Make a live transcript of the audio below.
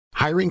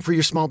Hiring for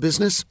your small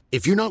business?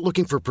 If you're not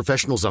looking for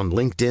professionals on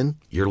LinkedIn,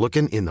 you're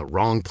looking in the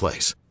wrong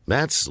place.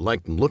 That's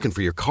like looking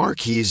for your car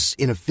keys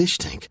in a fish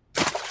tank.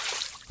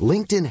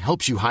 LinkedIn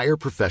helps you hire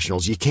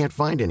professionals you can't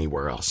find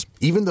anywhere else,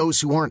 even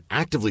those who aren't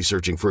actively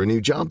searching for a new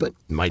job but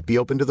might be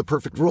open to the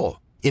perfect role.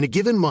 In a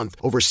given month,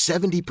 over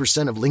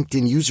 70% of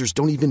LinkedIn users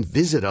don't even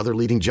visit other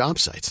leading job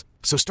sites.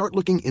 So start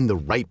looking in the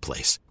right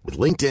place. With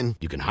LinkedIn,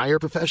 you can hire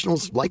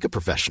professionals like a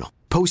professional.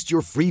 Post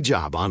your free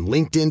job on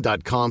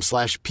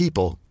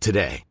linkedin.com/people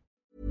today.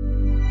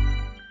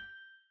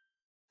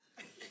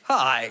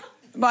 Hi,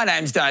 my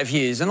name's Dave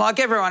Hughes, and like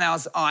everyone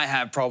else, I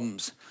have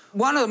problems.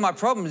 One of my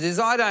problems is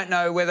I don't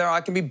know whether I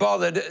can be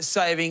bothered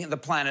saving the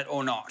planet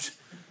or not.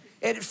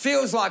 It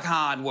feels like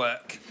hard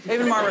work.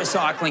 Even my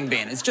recycling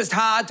bin. It's just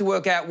hard to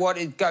work out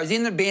what goes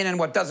in the bin and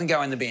what doesn't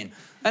go in the bin.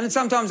 And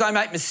sometimes I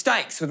make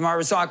mistakes with my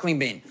recycling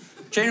bin.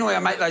 Generally, I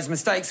make those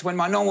mistakes when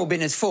my normal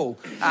bin is full.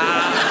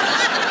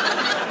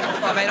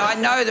 I mean, I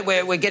know that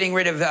we're getting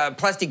rid of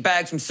plastic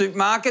bags from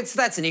supermarkets.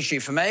 That's an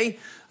issue for me.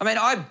 I mean,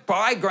 I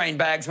buy green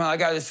bags when I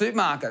go to the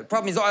supermarket.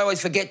 Problem is, I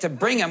always forget to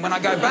bring them when I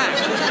go back.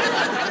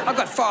 I've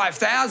got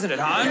 5,000 at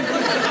home.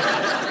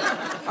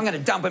 I'm going to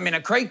dump them in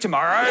a creek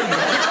tomorrow.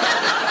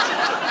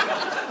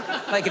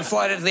 They can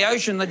float into the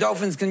ocean. The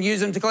dolphins can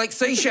use them to collect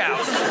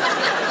seashells.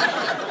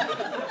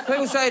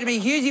 People say to me,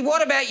 Hughesy,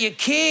 what about your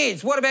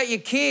kids? What about your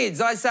kids?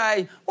 I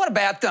say, what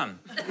about them?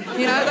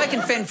 You know, they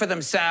can fend for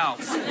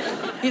themselves.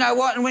 You know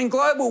what? And when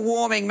global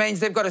warming means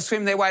they've got to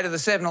swim their way to the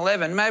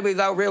 7-Eleven, maybe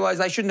they'll realise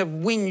they shouldn't have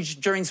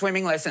whinged during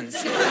swimming lessons.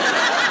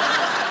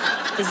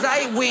 Because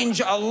they whinge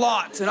a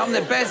lot, and I'm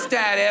the best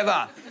dad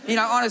ever. You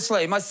know,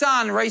 honestly, my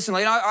son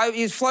recently,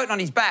 he was floating on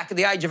his back at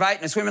the age of 8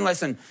 in a swimming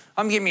lesson.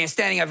 I'm giving me a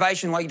standing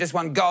ovation like he just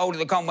won gold at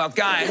the Commonwealth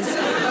Games.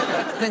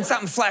 Then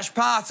something flashed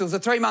past. It was a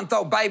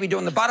 3-month-old baby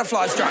doing the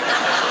butterfly stroke.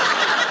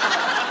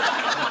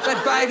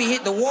 That baby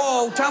hit the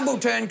wall, tumble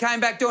turn, came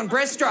back doing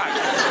breaststroke.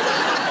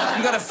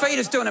 You got a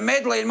fetus doing a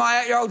medley and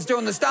my 8-year-old's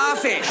doing the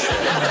starfish.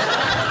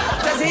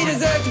 Does he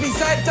deserve to be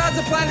saved? Does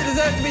the planet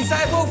deserve to be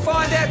saved? We'll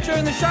find out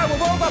during the show.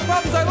 We've all got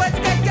problems, so let's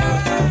get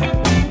going!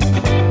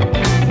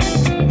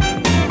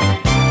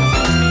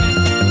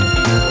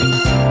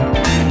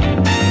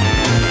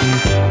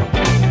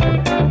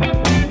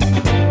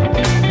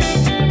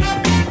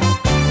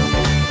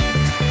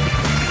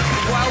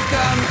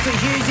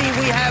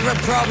 A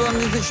problem.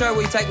 This is a show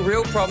where we take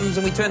real problems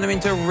and we turn them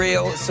into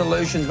real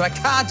solutions. But I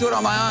can't do it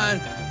on my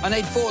own. I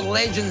need 4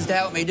 legends to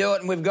help me do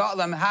it, and we've got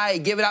them. Hey,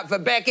 give it up for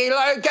Becky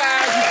Lucas.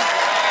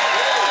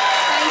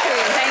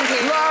 Thank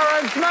you.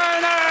 Lawrence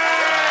Mooney.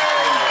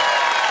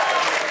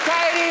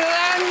 Katie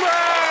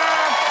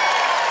Lanbrook.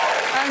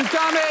 And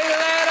Tommy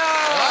Little.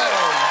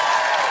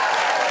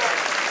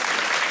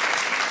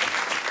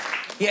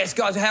 Yes,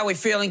 guys, how are we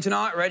feeling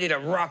tonight? Ready to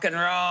rock and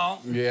roll?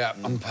 Yeah,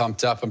 I'm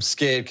pumped up. I'm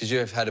scared because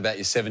you've had about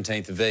your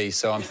 17th of these,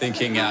 so I'm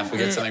thinking if we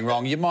get something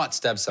wrong, you might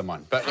stab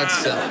someone. But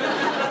let's...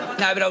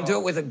 No, but I'll do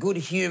it with a good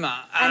humour.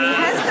 And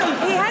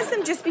he has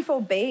them just before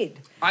bed.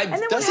 And then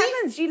what Does he?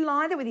 happens? You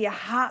lie there with your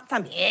heart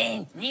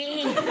thumping.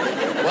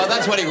 Well,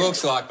 that's what he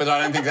looks like, but I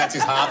don't think that's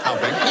his heart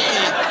thumping.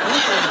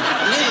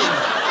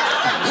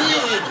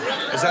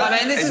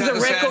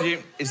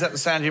 Is that the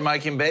sound you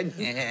make in bed?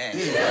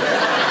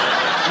 Yeah.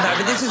 No,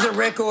 but this is a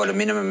record, a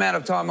minimum amount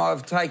of time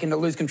I've taken to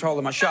lose control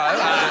of my show. All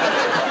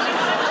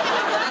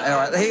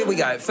right, here we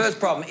go. First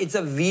problem. It's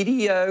a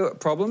video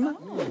problem.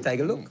 Take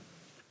a look.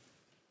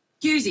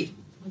 Hughesy,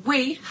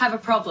 we have a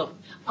problem.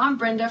 I'm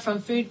Brenda from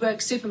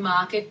Foodworks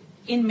Supermarket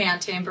in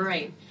Mount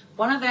Tamborine.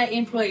 One of our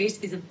employees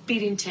is a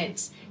bit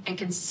intense and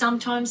can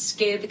sometimes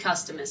scare the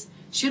customers.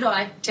 Should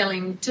I tell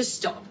him to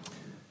stop?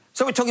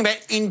 So we're talking about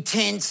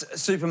intense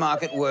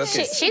supermarket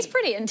workers. She's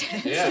pretty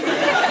intense. Yeah.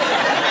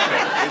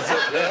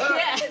 Yeah.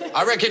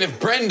 I reckon if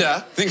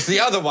Brenda thinks the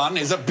other one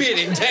is a bit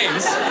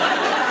intense,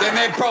 then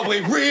they're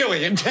probably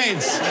really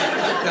intense.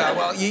 No,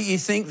 well, you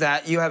think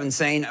that. You haven't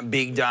seen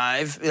Big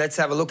Dave. Let's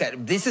have a look at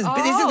it. This is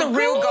the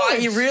real guy.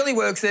 He really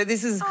works there.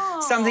 This is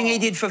something he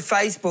did for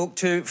Facebook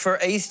for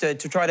Easter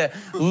to try to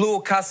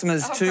lure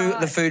customers to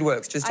the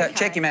Foodworks. Just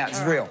check him out.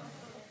 It's real.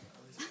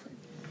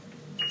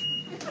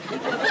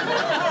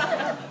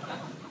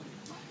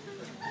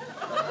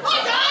 Hi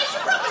guys,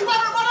 you're probably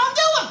wondering what I'm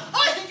doing. I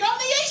think I'm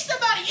the Easter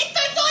Bunny. In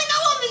fact, I know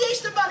I'm the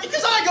Easter Bunny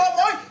because I got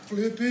my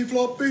flippy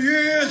floppy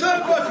ears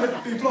and my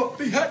flippy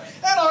floppy hat,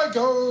 and I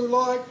go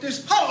like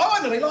this. Oh, I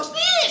nearly lost my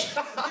ears.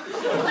 Well,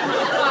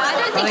 I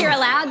don't think you're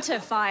allowed to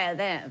fire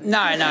them. No.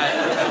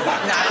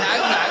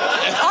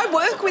 I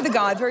work with a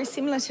guy very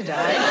similar to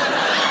Dave.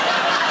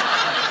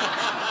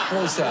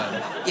 Also,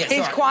 yes,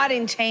 He's quite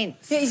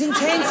intense. Yeah, he's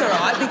intense, all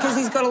right, because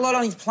he's got a lot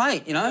on his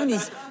plate, you know, and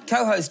his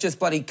co-host just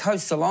bloody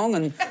coasts along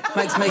and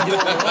makes me do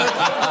all the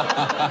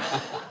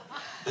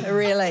work.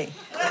 Really?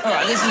 All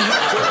right, this is...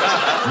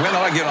 When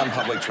I get on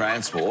public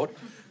transport,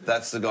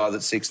 that's the guy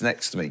that sits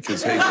next to me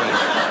because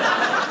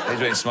he's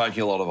been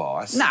smoking a lot of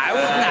ice. No,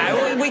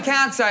 we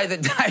can't say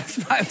that Dave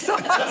smokes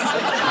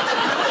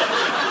ice.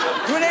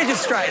 We need to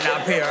straighten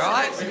up here, all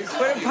right?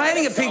 We're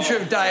painting a picture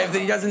of Dave that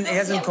he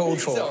hasn't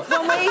called for.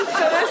 When we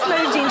first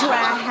moved into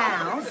our house,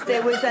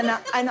 there was an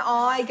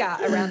Eiger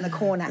around the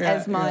corner,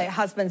 as my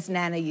husband's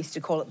nana used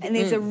to call it. And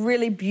there's a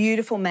really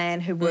beautiful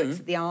man who works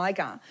at the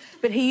Eiger.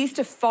 But he used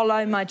to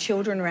follow my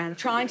children around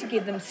trying to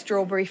give them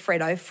strawberry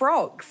Freddo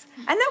frogs.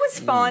 And that was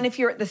fine if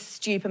you're at the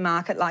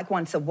supermarket like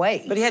once a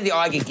week. But he had the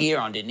Eiger gear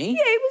on, didn't he?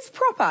 Yeah, he was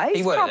proper.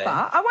 He's proper. There.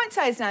 I won't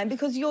say his name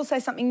because you'll say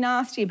something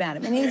nasty about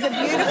him. And he's a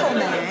beautiful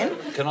man.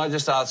 Can I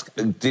just ask,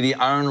 did he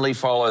only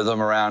follow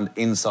them around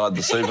inside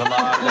the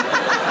supermarket?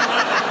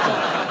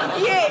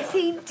 Yes,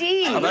 he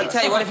did. But I'll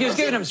tell you what, if he was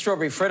giving them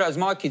strawberry Freddos,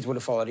 my kids would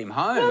have followed him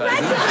home. Well, that's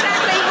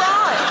exactly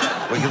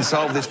right. We can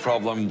solve this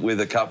problem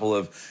with a couple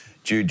of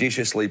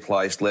judiciously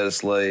placed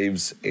lettuce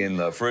leaves in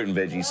the fruit and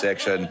veggie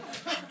section.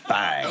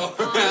 Bang.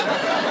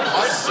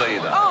 I see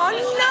that. Oh,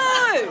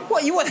 no.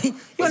 What, you want to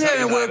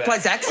have a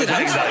workplace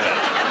accident?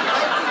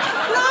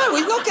 No,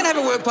 he's not going to have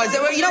a workplace.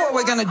 You know what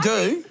we're going to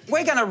do?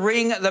 We're going to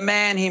ring the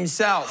man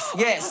himself.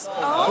 Yes.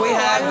 Oh, we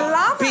have I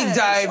love Big it.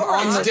 Dave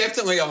on the... It's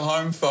definitely a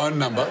home phone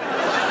number.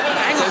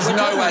 Hang on, There's we're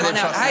no talking way right they're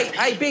now. trusted.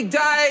 Hey, Big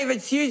Dave,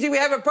 it's Hughesy. We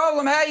have a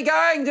problem. How are you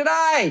going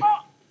today?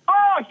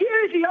 Oh,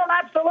 Hughesy, I'm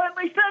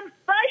absolutely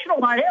sensational,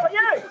 mate. How are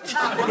you?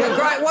 Yeah,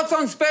 great. What's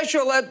on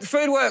special at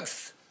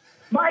Foodworks?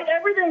 Mate,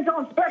 everything's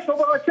on special,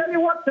 but I tell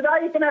you what,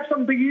 today you can have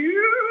some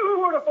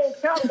beautiful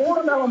cut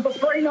watermelon for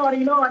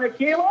 $3.99 a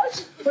kilo.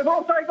 We've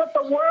also got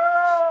the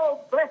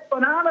world's best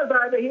bananas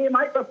over here,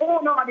 mate, for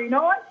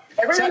 $4.99.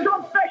 Everything's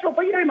on special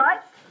for you,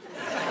 mate.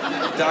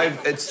 Dave,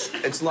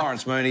 it's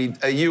Lawrence Mooney.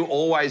 Are you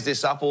always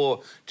this up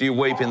or do you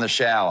weep in the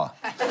shower?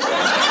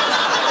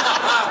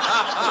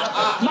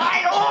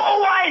 Mate,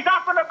 always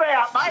up and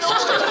about, mate.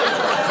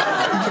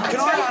 Can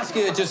I ask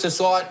you just a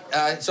slight...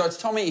 so it's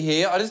Tommy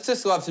here. I'd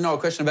just love to know a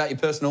question about your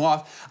personal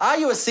life. Are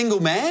you a single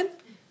man?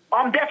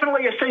 I'm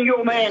definitely a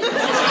single man. I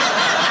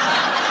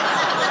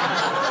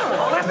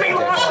live my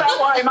life that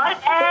way, mate,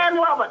 and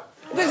love it.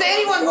 Does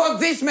anyone want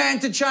this man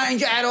to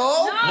change at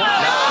all? No.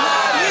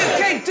 You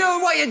keep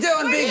doing what you're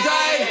doing, Big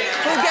Dave.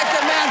 We'll get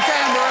to Mount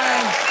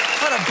Tambourine.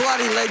 What a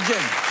bloody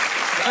legend.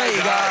 There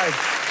you go.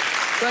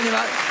 Thank you,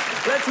 mate.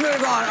 Let's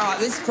move on. All right,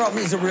 this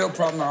problem is a real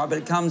problem, all right, but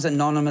it comes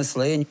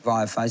anonymously and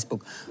via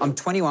Facebook. I'm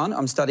 21,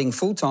 I'm studying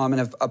full-time and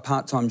have a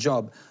part-time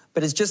job,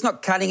 but it's just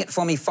not cutting it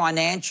for me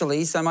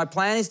financially, so my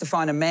plan is to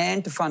find a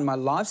man to fund my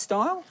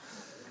lifestyle.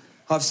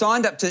 I've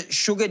signed up to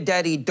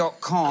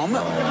sugardaddy.com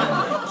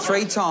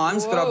 3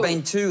 times, but I've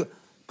been too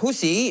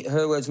pussy,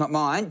 her words, not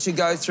mine, to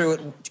go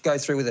through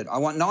with it. I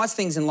want nice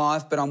things in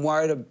life, but I'm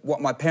worried of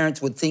what my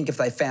parents would think if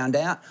they found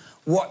out.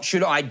 What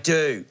should I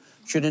do?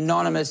 Should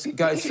Anonymous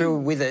go through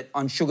with it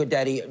on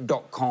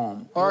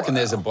sugardaddy.com? I reckon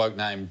there's a bloke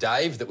named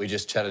Dave that we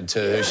just chatted to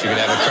who she could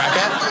have a crack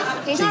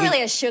at. He's not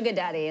really a sugar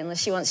daddy unless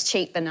she wants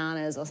cheap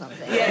bananas or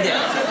something.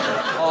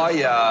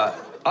 I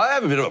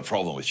have a bit of a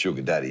problem with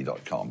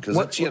sugardaddy.com because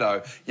it's, you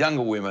know,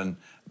 younger women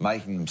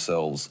making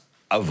themselves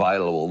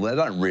available. They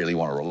don't really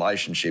want a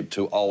relationship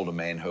to older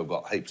men who have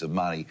got heaps of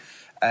money.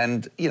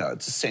 And, you know,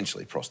 it's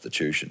essentially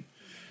prostitution.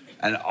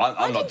 And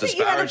I'm not disparaging.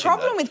 You had a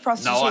problem with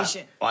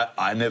prostitution. No,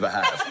 I never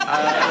have.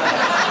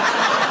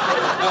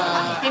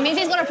 It means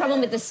he's got a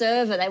problem with the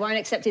server. They won't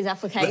accept his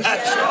application.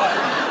 That's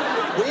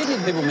right. Where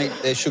did people meet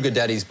their sugar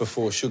daddies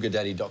before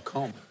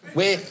sugardaddy.com?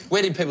 Where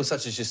did people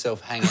such as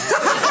yourself hang out?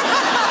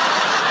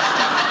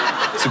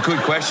 It's a good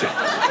question.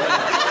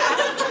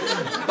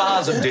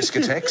 Bars and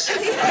discotheques.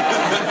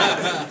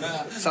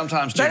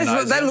 Sometimes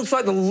gymnasiums. That looks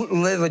like the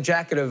leather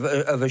jacket of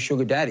a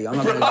sugar daddy. I'm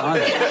not going to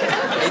lie.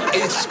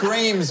 It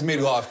screams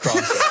midlife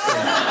crisis.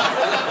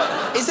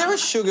 Is there a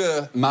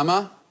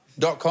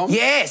sugarmama.com?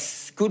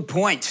 Yes, good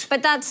point.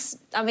 But that's,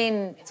 I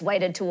mean, it's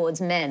weighted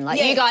towards men.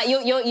 Like you guys,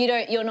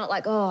 you're not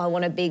like, oh, I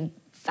want a big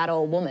fat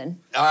old woman.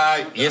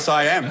 Yes,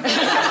 I am.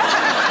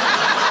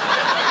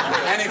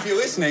 And if you're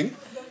listening,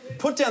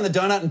 put down the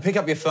donut and pick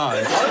up your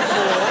phone.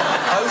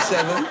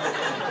 0407.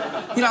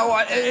 You know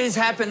what? It has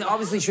happened.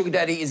 Obviously, sugar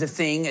daddy is a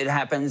thing. It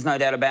happens, no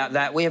doubt about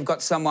that. We have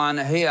got someone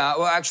here.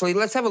 Well, actually,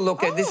 let's have a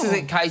look at... This is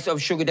a case of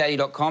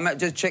sugardaddy.com.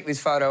 Just check this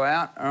photo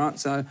out. All right,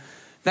 so...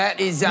 That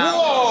is...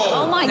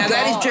 oh, my God.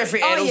 That is Jeffrey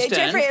Edelstein. Oh, yeah,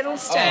 Jeffrey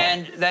Edelstein.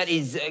 And that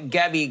is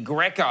Gabby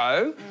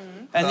Greco.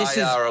 And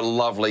They are a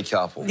lovely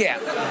couple. Yeah.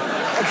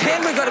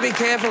 Again, we've got to be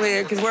careful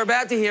here because we're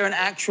about to hear an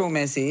actual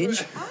message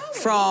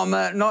from,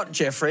 not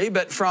Jeffrey,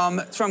 but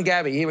from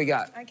Gabby. Here we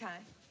go. Okay.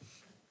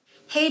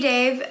 Hey,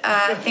 Dave.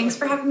 Thanks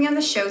for having me on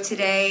the show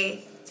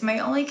today. My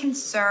only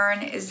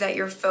concern is that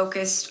you're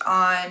focused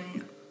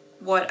on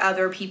what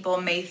other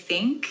people may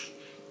think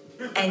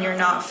and you're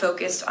not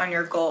focused on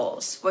your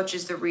goals, which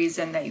is the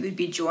reason that you would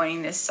be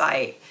joining this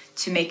site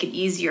to make it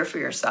easier for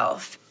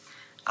yourself.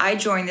 I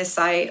joined this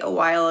site a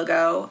while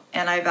ago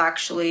and I've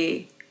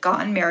actually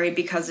gotten married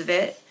because of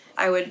it.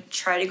 I would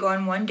try to go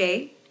on one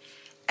date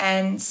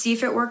and see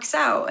if it works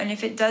out. And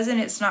if it doesn't,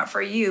 it's not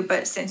for you.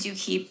 But since you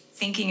keep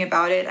thinking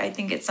about it, I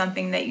think it's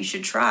something that you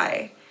should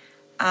try.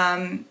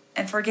 And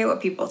forget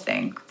what people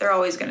think. They're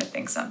always going to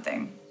think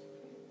something.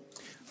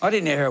 I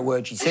didn't hear a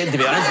word she said, to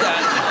be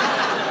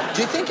honest.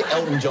 Do you think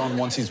Elton John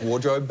wants his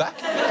wardrobe back?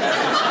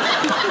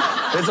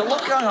 There's a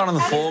lot going on in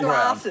the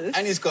foreground.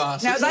 And his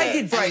glasses. Now, they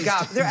did break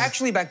up. They're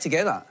actually back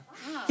together.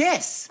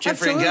 Yes,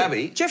 Jeffrey absolutely. and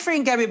Gabby? Jeffrey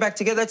and Gabby are back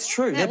together, that's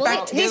true. They're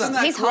back together.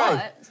 He's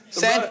hot.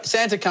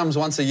 Santa comes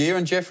once a year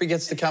and Jeffrey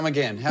gets to come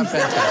again. How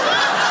fantastic.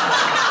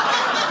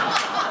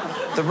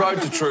 The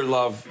road to true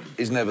love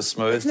is never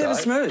smooth. It's never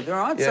Dave. smooth, all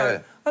right? Yeah.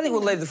 So I think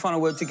we'll leave the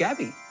final word to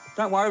Gabby.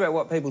 Don't worry about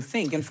what people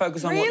think and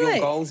focus on what your Really?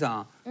 goals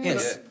are.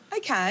 Yes.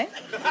 Okay.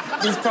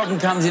 This problem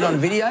comes in on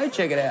video.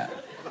 Check it out.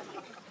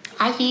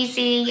 Hi,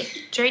 Husey.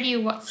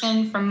 Jodie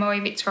Watson from Moe,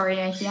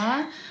 Victoria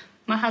here.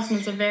 My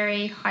husband's a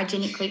very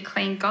hygienically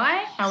clean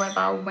guy.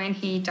 However, when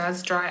he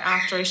does dry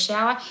after a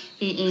shower,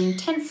 he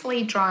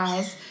intensely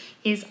dries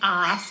his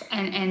ass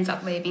and ends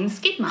up leaving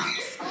skid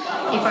marks.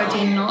 If I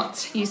do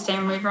not use stain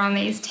remover on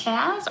these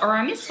towels or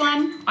I miss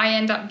one, I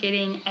end up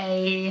getting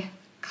a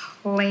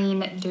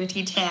clean,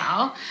 dirty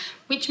towel,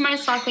 which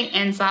most likely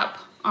ends up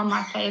on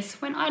my face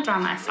when I dry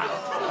myself.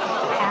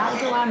 How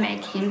do I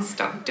make him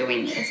stop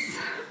doing this?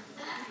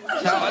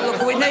 No,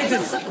 look, we need to...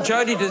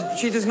 Jodie,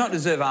 she does not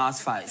deserve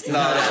arse face. No,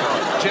 that's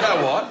right. Do you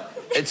know what?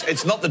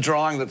 It's not the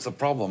drying that's the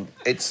problem.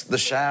 It's the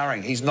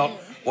showering. He's not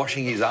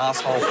washing his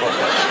asshole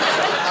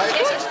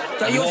properly.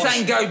 So you're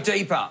saying go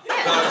deeper?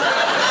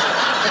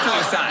 That's what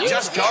you're saying.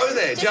 Just go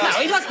there. No,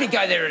 he must be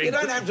go there. You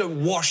don't have to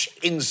wash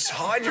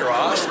inside your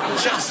ass.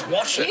 Just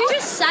wash it. You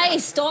just say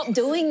stop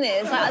doing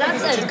this.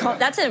 Like,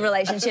 that's a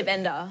relationship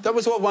ender. That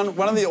was what one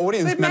of the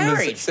audience They're members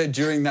married. said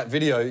during that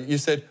video. You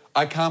said,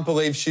 I can't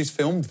believe she's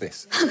filmed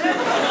this.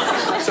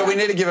 So we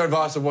need to give her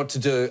advice on what to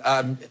do.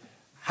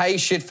 Hey,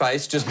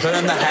 shitface, just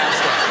burn the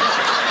house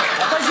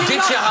down.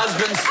 Ditch your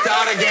husband,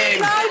 start again.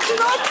 No, do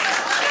not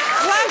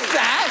clap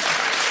that.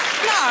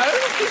 No,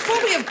 he's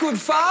probably a good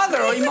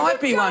father, or he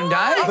might be one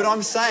day. But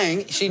I'm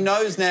saying she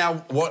knows now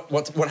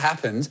what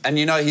happens, and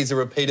you know he's a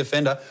repeat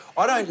offender.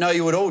 I don't know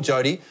you at all,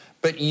 Jodie,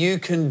 but you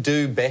can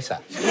do better.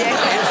 Yeah.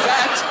 In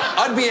fact,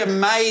 I'd be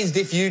amazed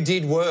if you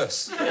did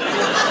worse.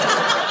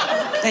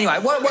 Anyway,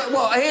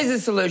 well, here's the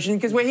solution,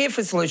 because we're here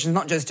for solutions,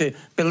 not just to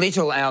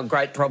belittle our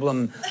great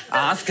problem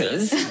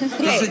askers.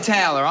 This is a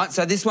towel, all right?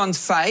 So this one's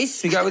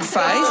face. You go with face.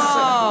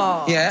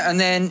 Oh. Yeah, and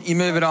then you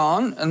move it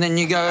on, and then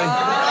you go...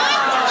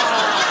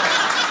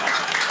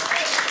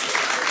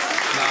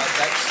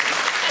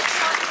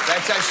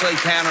 That's actually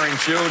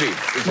counterintuitive.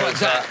 Because, What's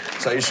that?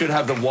 So you should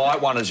have the white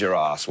one as your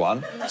ass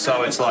one.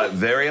 So it's like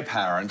very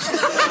apparent.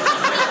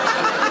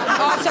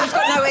 Oh, so it's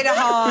got nowhere to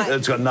hide.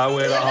 It's got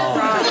nowhere to hide.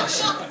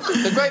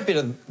 Right. The great bit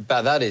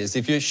about that is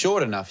if you're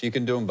short enough, you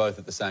can do them both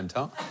at the same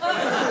time. Do you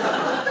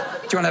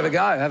want to have a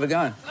go? Have a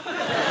go.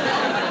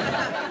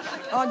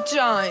 Oh,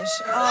 don't.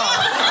 Oh.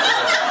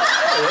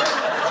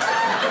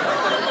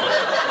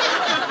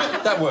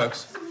 That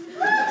works.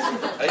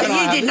 But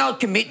you did not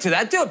commit to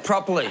that. Do it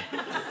properly.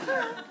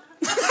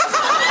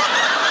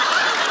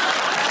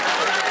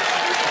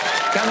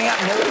 Coming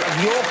up, more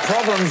of your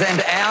problems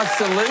and our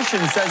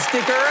solutions, so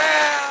stick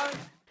around.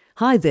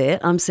 Hi there,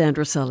 I'm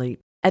Sandra Sully.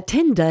 At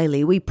 10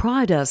 Daily, we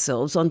pride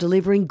ourselves on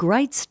delivering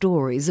great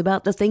stories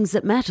about the things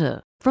that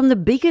matter. From the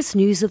biggest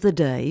news of the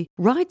day,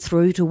 right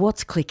through to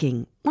what's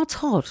clicking, what's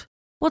hot,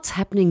 what's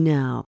happening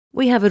now.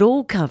 We have it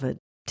all covered.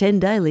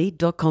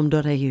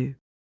 10daily.com.au.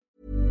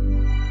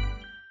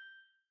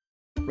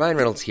 Ryan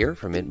Reynolds here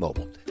from Mint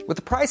Mobile. With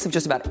the price of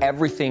just about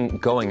everything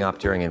going up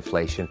during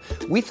inflation,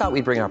 we thought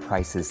we'd bring our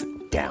prices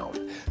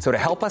down. So to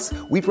help us,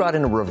 we brought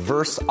in a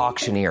reverse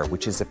auctioneer,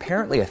 which is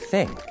apparently a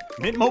thing.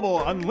 Mint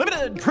Mobile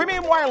Unlimited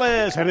Premium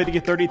Wireless. How to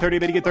get 30, 30,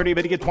 bit to get 30,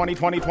 bit to get 20,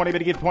 20, 20, bit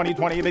to get 20,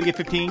 20, bit to get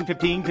 15,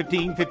 15,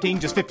 15, 15,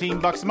 just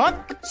 $15 a month?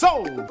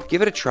 Sold!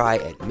 Give it a try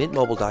at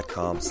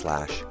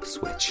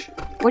mintmobile.com/switch.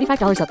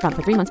 $45 up front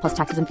for 3 months plus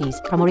taxes and fees.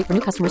 Promo rate for new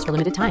customers for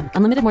limited time.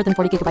 Unlimited more than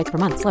 40 gigabytes per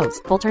month.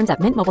 Slows full terms at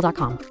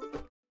mintmobile.com.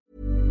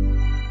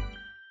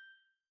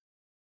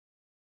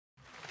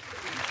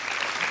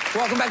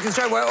 Welcome back to the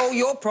show where all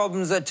your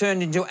problems are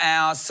turned into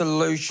our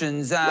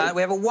solutions.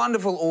 We have a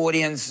wonderful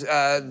audience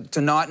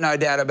tonight, no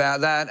doubt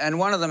about that, and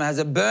one of them has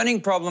a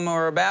burning problem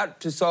we're about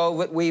to solve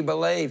it, we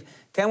believe.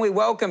 Can we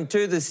welcome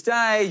to the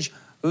stage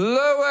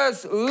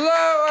Lewis? Lewis,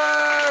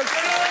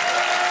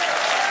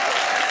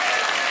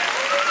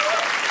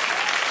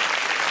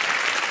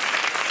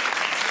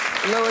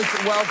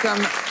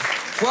 welcome.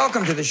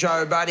 Welcome to the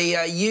show, buddy.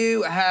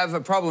 You have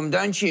a problem,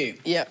 don't you?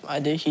 Yep,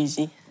 I do,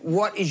 Husey.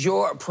 What is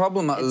your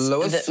problem,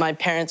 Lewis? That my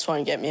parents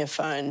won't get me a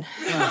phone.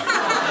 And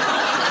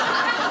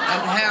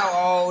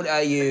how old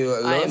are you,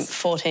 Lewis? I am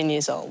 14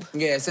 years old.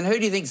 Yes, and who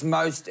do you think's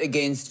most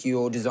against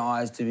your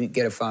desires to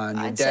get a phone?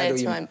 Your I'd dad say or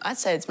it's your... I'd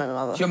say it's my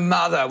mother. It's your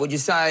mother. Would you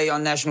say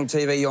on national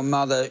TV your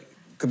mother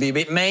could be a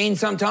bit mean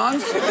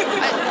sometimes?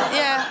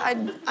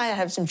 I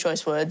have some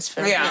choice words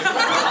for Yeah.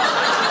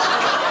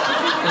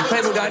 If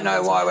people don't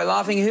know why we're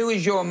laughing, who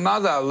is your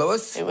mother,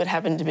 Lewis? It would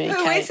happen to be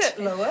Who Kate. is it,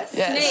 Lewis?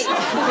 Yes.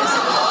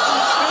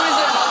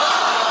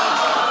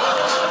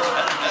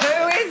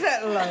 Who is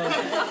it, Lewis?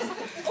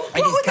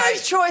 What would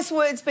those choice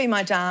words be,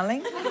 my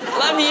darling?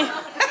 Love you.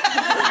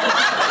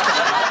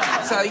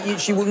 So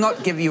she will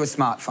not give you a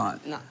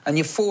smartphone. No. And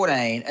you're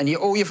 14, and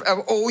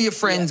all your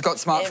friends got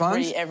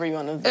smartphones. Every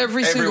one of them.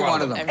 Every single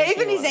one of them.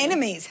 Even his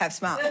enemies have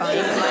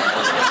smartphones.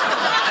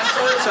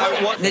 So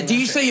now, do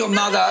you see your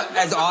mother,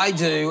 as I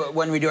do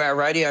when we do our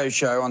radio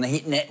show on the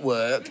Hit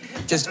Network,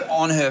 just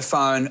on her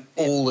phone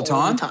all the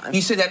time?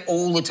 You see that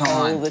all the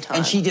time. All the time.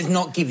 And she does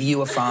not give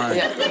you a phone.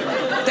 Yeah.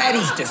 That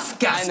is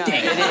disgusting. I know,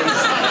 it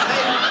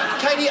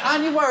is. Katie,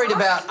 aren't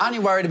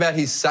you worried about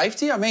his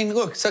safety? I mean,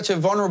 look, such a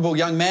vulnerable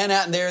young man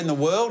out there in the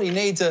world. He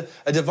needs a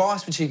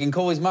device which he can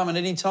call his mum at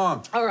any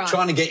time. All right.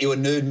 Trying to get you a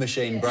nude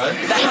machine, bro.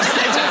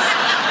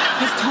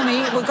 Just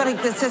Tommy, we've got to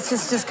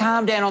just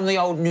calm down on the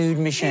old nude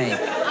machine.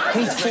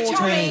 He's 14.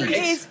 Tommy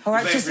is All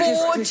right,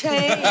 14.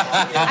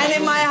 And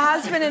then my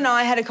husband and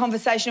I had a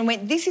conversation and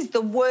went, this is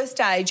the worst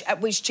age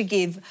at which to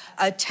give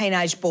a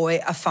teenage boy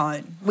a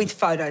phone with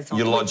photos on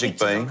it. Your logic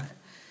being?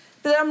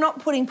 But I'm not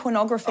putting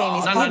pornography in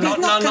his No, phone.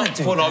 not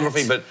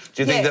pornography, but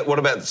do you think that, what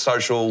about the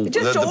social,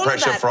 Just the all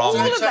pressure of that, from all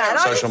of that.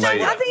 social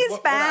media? I think it's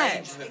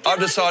bad. I've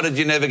decided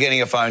you're never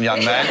getting a phone,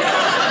 young man.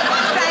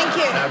 Thank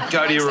you. Now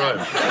go to your room.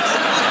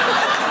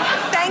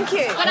 Thank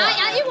you. But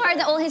aren't you worried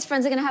that all his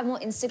friends are going to have more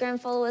Instagram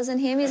followers than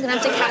him? He's going to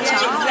have to catch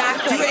up.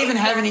 Exactly. Do you even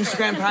have an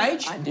Instagram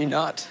page? I do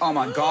not. Oh,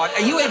 my God.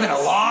 Are you even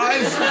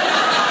alive?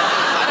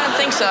 I don't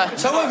think so.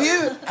 So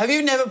have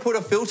you never put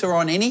a filter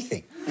on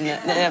anything?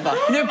 Yeah, never.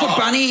 You never put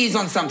bunny ears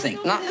on something?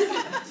 No.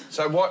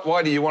 So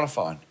why do you want a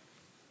phone?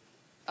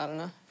 I don't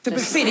know. To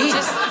fit in?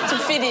 Just to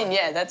fit in,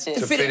 yeah, that's it.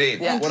 To fit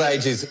in. Yeah. What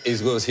age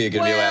is Lewis here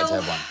going to be allowed to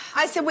have one?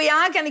 I said, we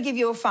are going to give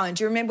you a phone.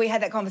 Do you remember we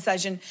had that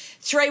conversation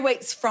 3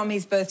 weeks from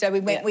his birthday? We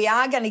went, we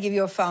are going to give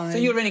you a phone. So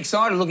you've been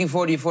excited, looking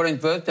forward to your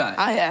 14th birthday?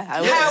 Oh, yeah,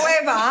 I was.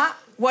 However,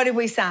 what did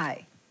we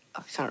say?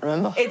 I can't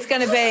remember. It's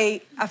going to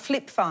be a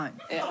flip phone.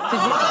 Yeah. And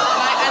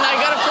I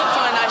got a flip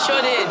phone, I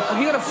sure did. Have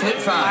you got a flip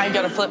phone? I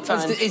got a flip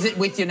phone. Is it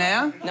with you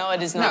now? No,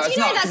 it is No, not. it's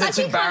You know, not, that's 'cause it's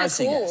actually kind of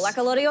embarrassing. cool. Like,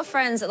 a lot of your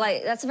friends,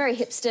 that's very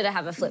hipster to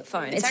have a flip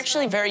phone. It's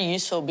actually very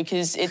useful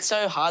because it's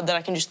so hard that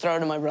I can just throw it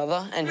to my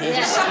brother and he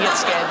gets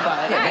scared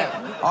by it.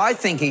 Yeah. I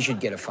think he should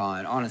get a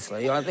phone,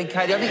 honestly. I think,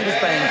 Katie,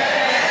 it's been...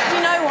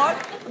 You know what?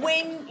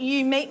 When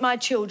you meet my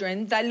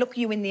children, they look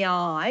you in the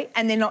eye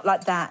and they're not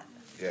like that.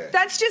 Yeah.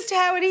 That's just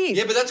how it is.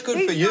 Yeah, but that's good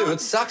for you.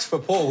 It sucks for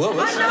Paul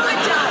Lewis. I know it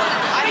does.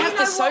 I have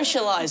to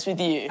socialise with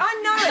you. I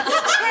know,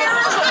 it's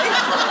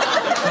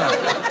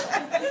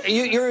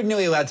terrible. You're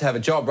nearly allowed to have a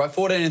job, right?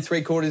 14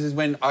 3/4 is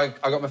when I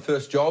got my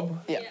first job.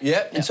 Yeah.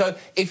 Yeah. And so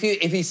if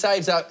he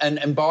saves up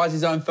and buys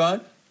his own phone,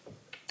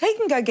 He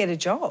can go get a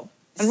job.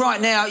 And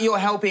right now, you're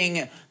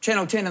helping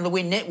Channel 10 and the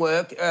Win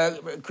Network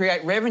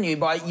create revenue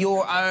by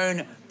your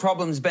own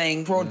problems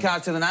being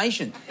broadcast to the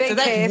nation. Be so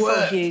that's careful,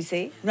 work.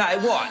 Husey. No,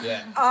 what?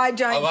 Yeah. I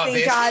don't love think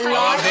this. I like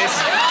love this.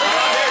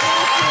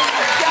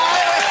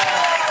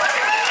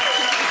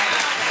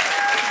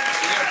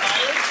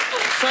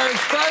 So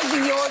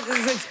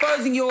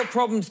exposing your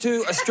problems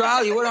to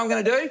Australia, what I'm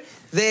going to do,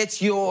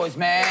 that's yours,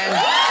 man.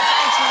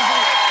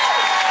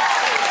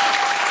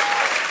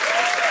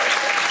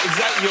 Is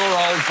that your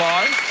old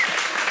phone?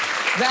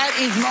 That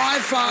is my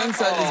phone,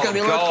 so there's going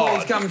to be a lot of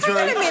calls come through.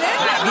 Wait a minute.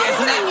 I've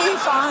got a new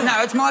phone.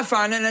 No, it's my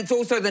phone, and it's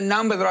also the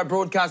number that I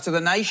broadcast to the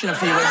nation a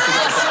few weeks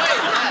ago.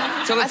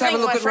 So let's have a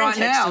look at it right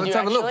now. Let's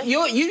have a look.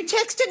 You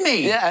texted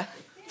me. Yeah.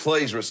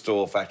 Please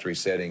restore factory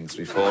settings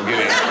before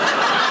giving.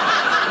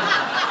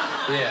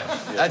 Yeah.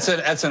 That's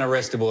an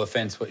arrestable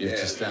offence, what you've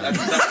just done.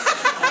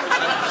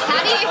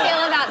 How do you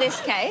feel about this,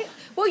 Kate?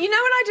 Well, you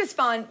know what I just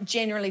find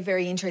generally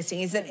very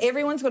interesting is that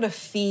everyone's got a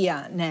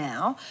fear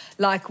now,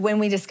 like when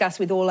we discuss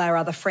with all our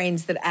other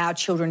friends that our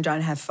children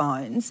don't have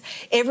phones,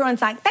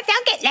 everyone's like, but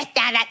they'll get left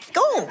out at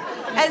school.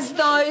 As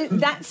though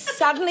that's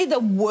suddenly the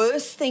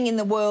worst thing in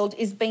the world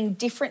is being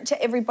different to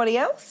everybody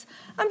else.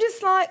 I'm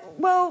just like,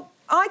 well,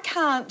 I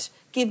can't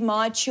give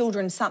my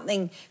children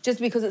something just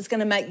because it's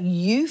going to make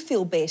you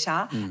feel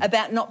better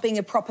about not being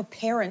a proper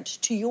parent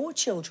to your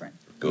children.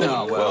 Good.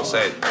 No, well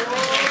said. And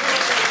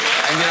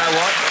you know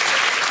what?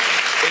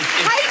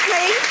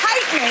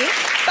 Hate me,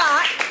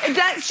 but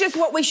that's just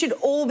what we should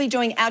all be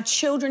doing. Our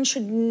children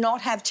should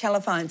not have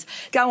telephones.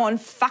 Go on,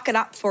 fuck it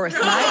up for us,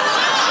 mate.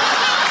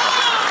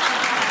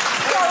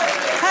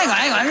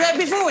 Hang on.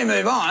 Before we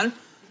move on,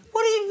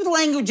 what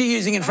language are you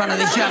using in front of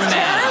this young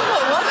man?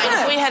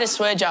 If we had a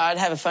swear jar, I'd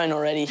have a phone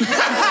already. Well,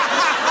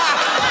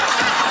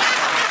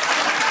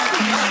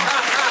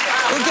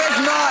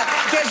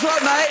 guess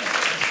what, mate?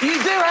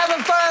 You do have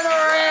a phone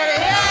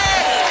already. Yes!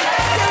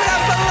 Give it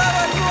up for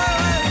Lewis.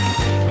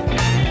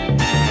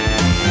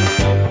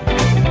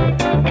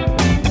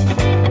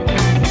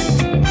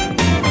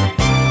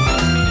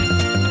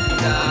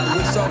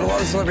 We've solved a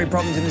lot of celebrity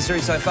problems in the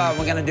series so far, and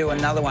we're going to do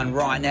another one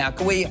right now.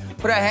 Can we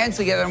put our hands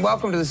together and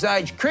welcome to the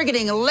stage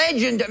cricketing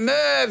legend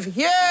Merv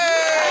Hughes?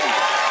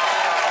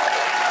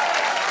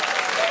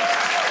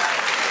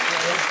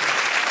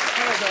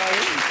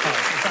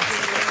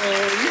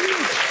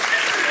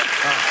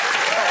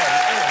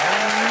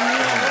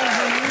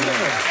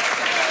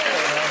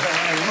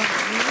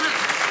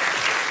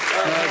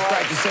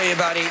 Great to see you,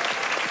 buddy.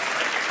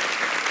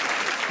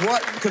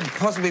 What could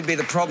possibly be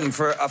the problem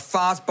for a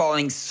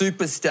fast-bowling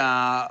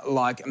superstar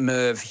like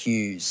Merv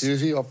Hughes?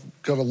 Susie, I've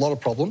got a lot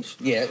of problems.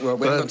 Yeah, well,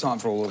 we haven't got time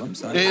for all of them,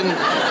 so... In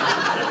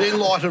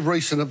light of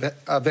recent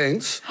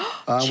events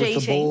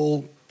with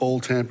the ball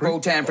tampering... Ball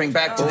tampering,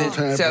 back to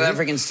the South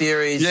African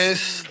series.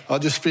 Yes, I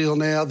just feel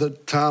now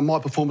that my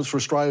performance for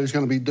Australia is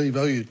going to be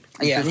devalued.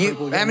 Yeah,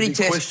 and how many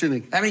tests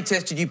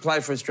did you play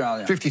for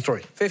Australia?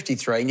 53.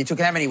 53, and you took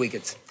how many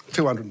wickets?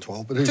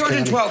 212, but who's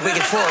 212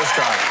 wickets for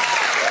Australia.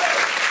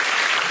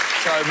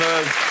 So,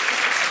 Merv,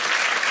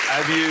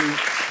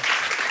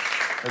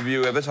 have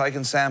you ever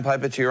taken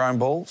sandpaper to your own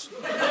balls?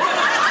 No.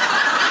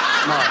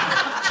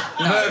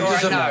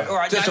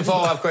 Just a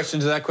follow-up question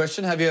to that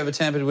question. Have you ever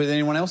tampered with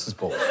anyone else's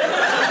balls?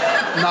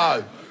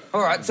 No.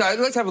 All right, so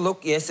let's have a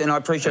look, yes, and I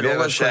appreciate all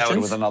those questions. Have you ever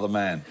showered with another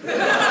man?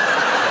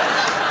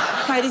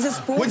 Mate, he's a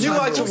sports... Would you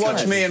like to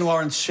watch me and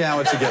Lawrence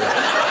shower together?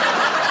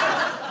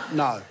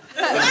 No.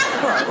 All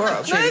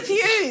right. Merv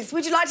Hughes,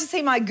 would you like to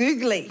see my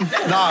googly?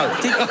 No.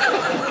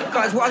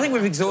 Guys, well, I think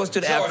we've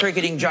exhausted our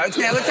cricketing jokes.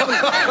 Now, let's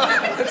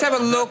have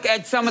a look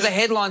at some of the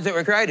headlines that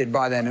were created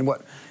by then and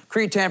what...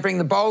 Cricket tampering,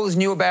 the bowlers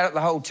knew about it,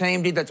 the whole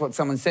team did, that's what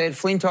someone said.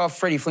 Freddie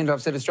Flintoff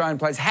said Australian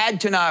players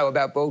had to know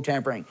about ball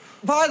tampering.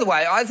 By the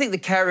way, I think the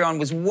carry-on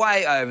was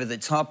way over the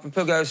top.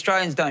 People go,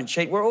 Australians don't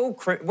cheat. We're all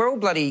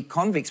bloody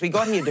convicts. We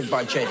got here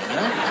by cheating, you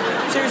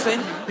know? Seriously.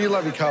 You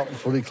love your Carlton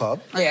Footy Club.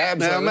 Yeah,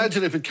 absolutely. Now,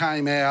 imagine if it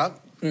came out,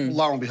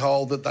 lo and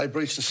behold, that they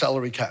breached the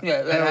salary cap.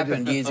 Yeah, that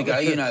happened years ago,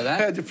 you know that.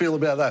 How'd you feel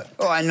about that?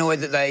 Oh, I annoyed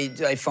that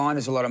they fined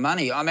us a lot of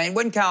money. I mean,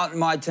 when Carlton,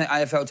 my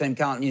AFL team,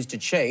 Carlton, used to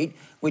cheat,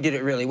 we did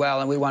it really well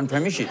and we won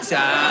premierships.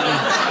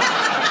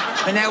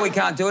 But now we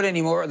can't do it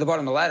anymore at the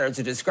bottom of the ladder. It's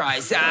a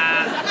disgrace.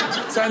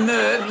 So,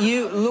 Merv,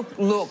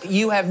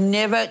 you have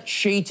never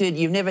cheated.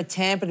 You've never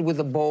tampered with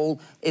a ball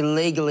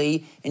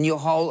illegally in your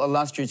whole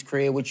illustrious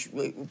career, which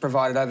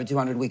provided over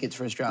 200 wickets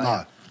for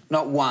Australia. No.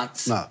 Not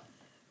once.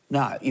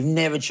 No, you've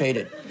never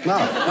cheated. No. All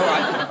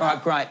right,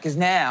 great. Because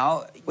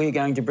now we're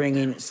going to bring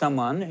in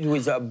someone who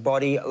is a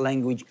body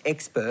language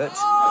expert.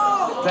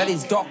 That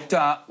is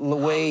Dr.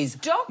 Louise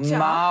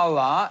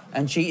Marler,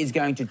 and she is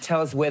going to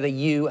tell us whether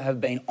you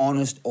have been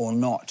honest or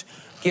not.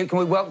 Can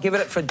we give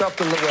it for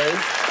Dr.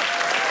 Louise?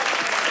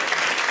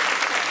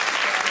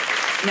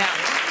 Now,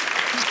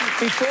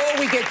 before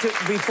we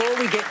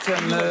get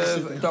to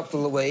Merv, Dr.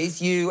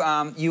 Louise, you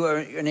are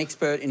an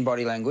expert in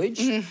body language.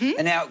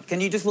 And now,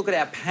 can you just look at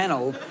our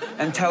panel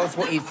and tell us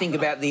what you think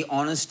about the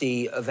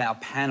honesty of our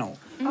panel?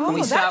 Can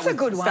we that's a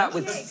good one.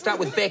 Start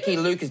with Becky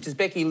Lucas. Does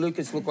Becky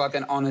Lucas look like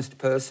an honest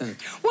person?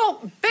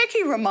 Well,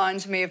 Becky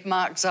reminds me of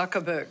Mark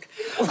Zuckerberg.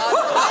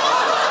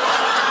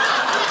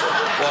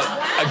 What,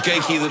 a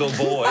geeky little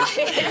boy?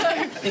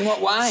 In what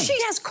way? She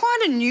has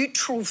quite a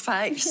neutral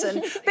face.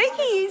 And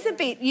Becky is a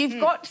bit... You've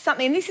got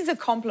something, and this is a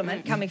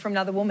compliment coming from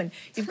another woman,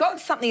 you've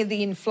got something of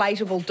the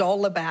inflatable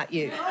doll about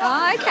you.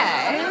 Oh,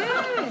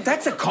 OK.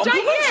 That's a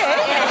compliment?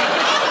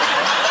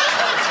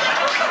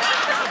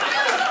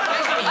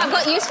 I've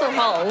got useful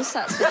holes,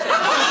 that's for sure.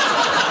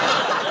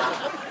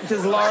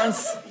 Does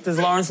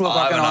Lawrence look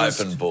like an honest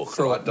open book?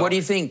 Right, what do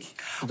you think,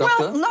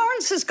 Doctor? Well,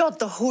 Lawrence has got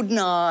the hooded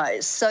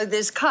eyes, so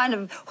there's kind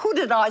of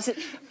hooded eyes,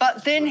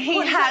 but then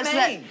he has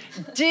that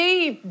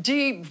deep,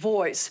 deep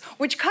voice,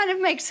 which kind of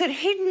makes it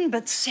hidden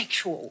but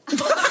sexual.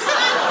 Hidden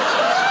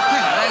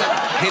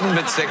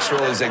but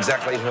sexual is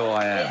exactly who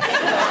I am.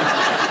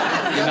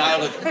 You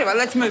nailed it. Anyway,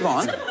 let's move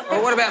on.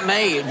 Well, what about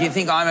me? Do you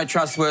think I'm a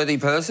trustworthy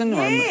person?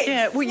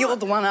 Yeah, well, you're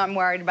the one I'm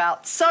worried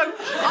about. So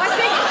I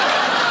think,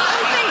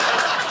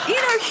 you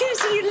know,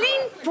 Hughes, you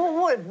lean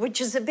forward, which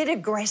is a bit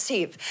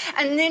aggressive,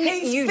 and then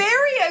He's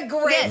very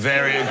aggressive.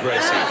 Very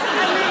aggressive.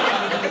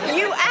 And then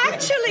you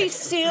actually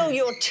seal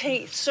your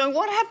teeth. So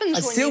what happens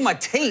I when seal you... my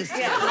teeth?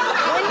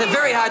 Yeah. They're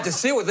very hard to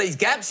seal with these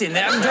gaps in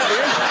there, I can tell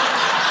you.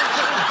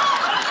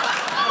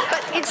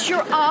 But it's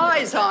your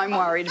eyes I'm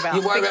worried about.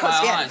 You worry about my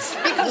eyes?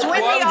 Because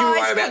when Why the would you eyes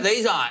worry about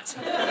these eyes?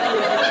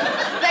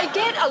 They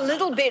get a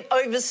little bit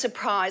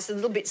over-surprised, a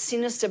little bit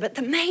sinister, but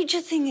the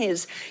major thing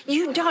is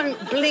you don't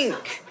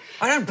blink.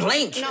 I don't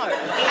blink? No. And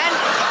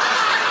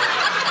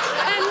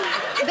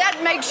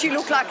that makes you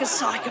look like a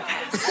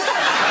psychopath.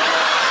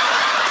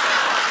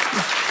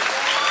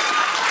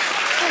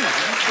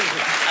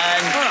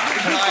 And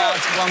can I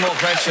ask one more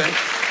question?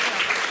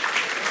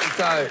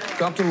 So,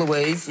 Dr.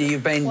 Louise,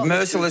 you've been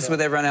merciless with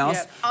everyone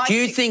else. Yeah, Do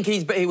you think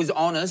he was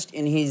honest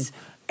in his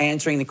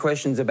answering the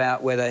questions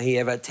about whether he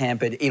ever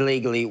tampered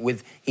illegally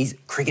with his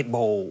cricket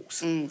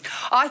balls?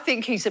 I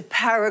think he's a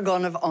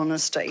paragon of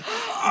honesty.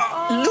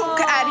 Look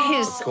at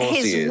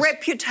his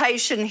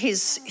reputation,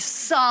 his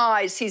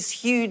size, his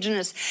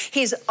hugeness.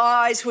 His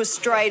eyes were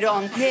straight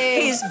on.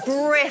 His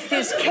breath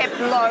is kept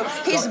low.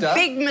 His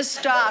big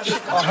moustache.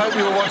 I hope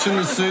you were watching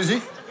this,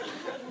 Susie.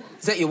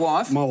 Is that your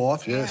wife? My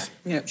wife, yes.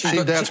 Yeah,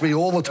 she doubts me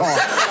all the time.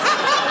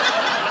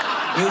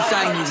 You're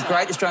saying these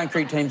great Australian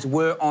cricket teams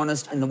were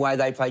honest in the way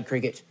they played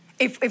cricket?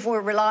 If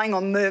we're relying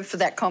on Merv for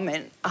that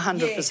comment,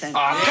 100%. Yes. Oh,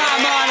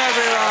 come on,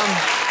 everyone.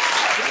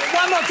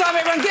 One more time,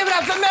 everyone. Give it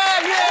up for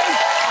Merv, yes.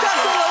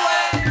 Dr. Louise.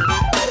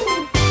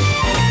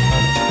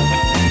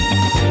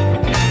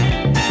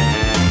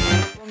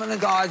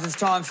 guys, it's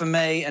time for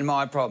me and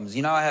my problems.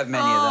 You know I have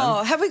many of them.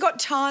 Oh, have we got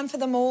time for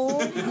them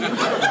all?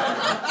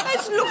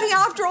 It's looking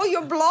after all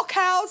your block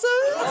houses.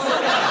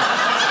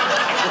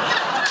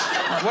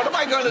 What am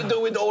I going to do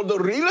with all the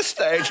real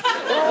estate?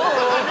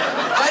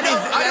 I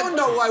don't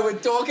know why we're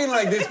talking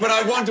like this, but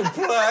I want to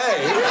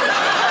play.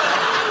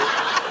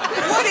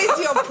 What is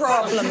your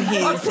problem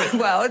here?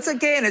 Well, it's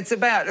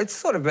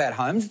sort of about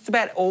homes. It's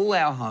about all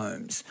our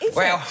homes.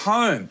 Our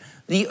home,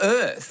 the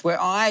earth, where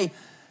I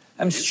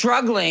am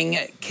struggling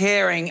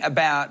caring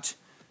about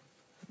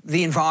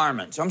the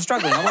environment. I'm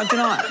struggling, I won't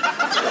deny it.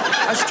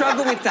 I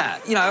struggle with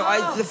that. You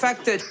know, the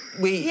fact that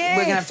we're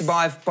going to have to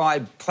buy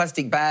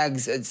plastic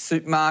bags at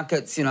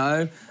supermarkets, you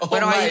know.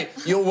 Mate,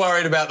 you're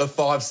worried about the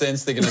 5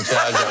 cents they're going to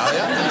charge you, are you?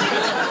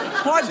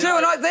 Well, I do,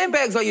 and they're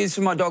bags I use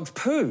for my dog's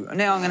poo. And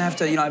now I'm going to have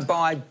to,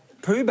 buy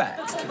poo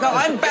bags. No,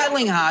 I'm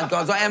battling hard,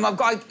 guys. I am. I've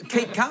got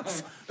keep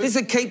cups. This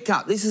is a keep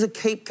cup. This is a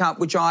keep cup,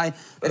 which it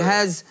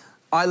has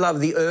I love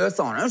the earth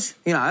on it,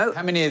 you know.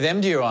 How many of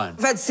them do you own? I've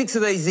had 6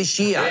 of these this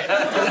year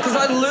because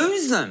I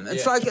lose them.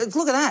 It's like,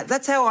 look at that.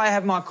 That's how I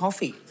have my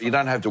coffee. You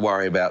don't have to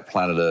worry about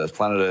planet Earth.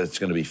 Planet Earth's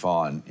going to be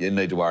fine. You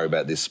need to worry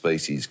about this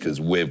species because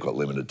we've got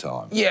limited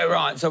time. Yeah,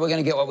 right. So we're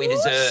going to get what we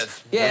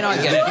deserve. Yeah, and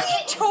I get it. What are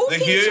you talking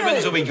The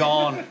humans will be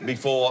gone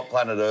before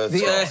planet Earth.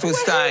 The Earth will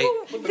stay.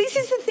 Well, this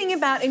is the thing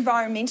about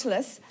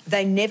environmentalists.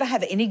 They never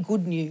have any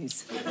good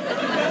news. Do you know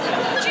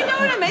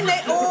what I mean?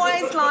 They're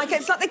always like,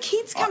 it's like the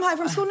kids come home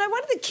from school. No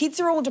wonder the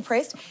kids are all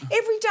depressed.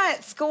 Every day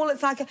at school,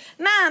 it's like,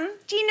 Mum,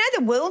 do you know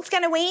the world's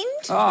going to end?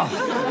 Oh.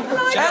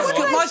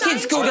 My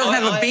kids' school doesn't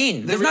have a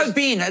bin. There's no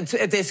bin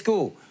at their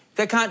school.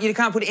 You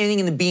can't put anything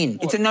in the bin.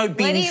 It's a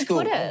no-bin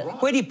school. Where do you put it?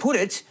 Where do you put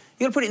it?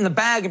 You got to put it in the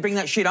bag and bring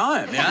that shit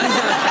home, you know?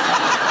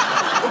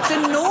 It's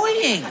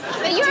annoying.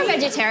 But you're a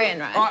vegetarian,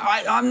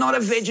 right? I'm not a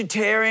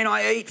vegetarian.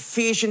 I eat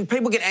fish, and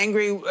people get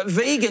angry.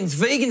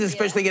 Vegans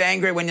especially get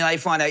angry when they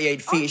find out you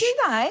eat fish. Oh, do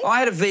they? I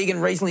had a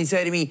vegan recently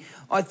say to me,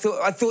 I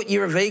thought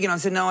you're a vegan. I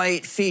said, no, I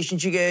eat fish. And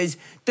she goes,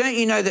 don't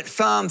you know that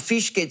farm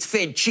fish gets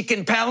fed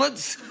chicken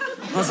pellets?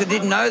 And I said,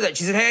 didn't know that.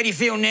 She said, how do you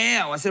feel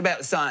now? I said, about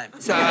the same.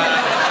 So...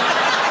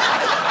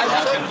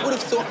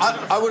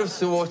 I would have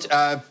thought,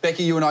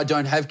 Becky, you and I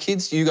don't have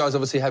kids. You guys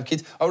obviously have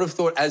kids. I would have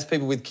thought, as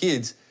people with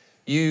kids,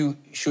 you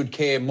should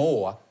care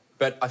more.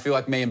 But I feel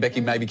like me and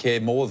Becky maybe care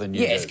more than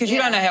you. Yes, because you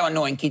don't know how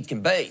annoying kids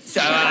can be.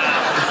 So, you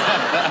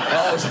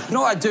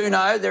know what I do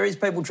know? There is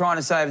people trying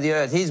to save the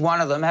earth. Here's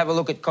one of them. Have a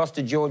look at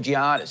Costa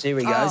Georgiadis. Here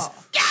he goes.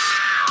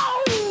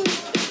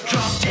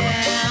 Drop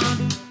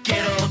down,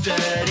 get all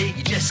dirty.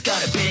 You just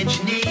gotta bend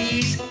your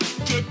knees.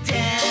 Get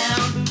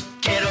down,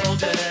 get all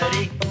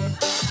dirty.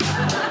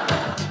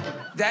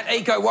 That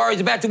eco-warrior's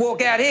about to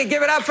walk out here.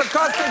 Give it up for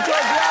Costa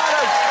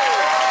Georgiadis.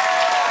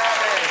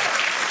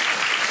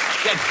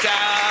 Get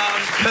down.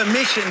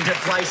 Permission to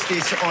place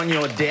this on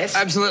your desk.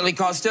 Absolutely,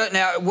 Costa.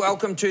 Now,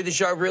 welcome to the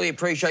show. Really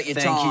appreciate your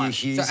time.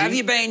 Thank you, Hughesy. So have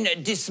you been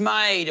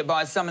dismayed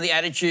by some of the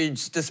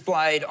attitudes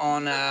displayed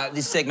on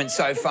this segment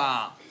so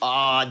far?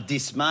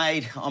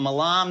 Dismayed. I'm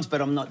alarmed, but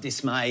I'm not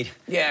dismayed.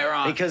 Yeah,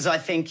 right. Because I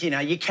think,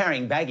 you're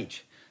carrying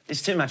baggage.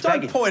 There's too much Don't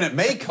baggage. point at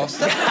me,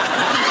 Costa.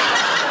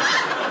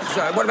 So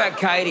what about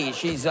Katie?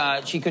 She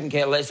couldn't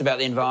care less about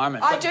the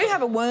environment. I do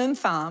have a worm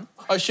farm.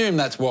 I assume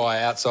that's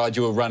why outside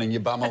you were running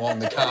your bum along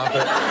the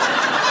carpet.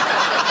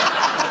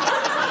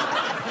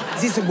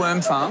 Is this a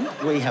worm farm?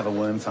 We have a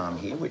worm farm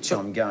here, which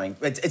I'm going...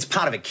 It's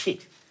part of a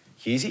kit,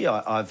 Hughesy.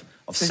 I've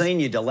seen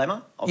your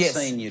dilemma. I've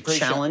seen your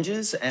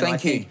challenges, and I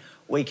think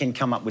we can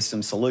come up with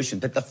some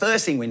solutions. But the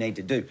first thing we need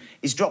to do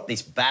is drop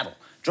this battle.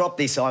 Drop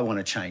this, I want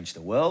to change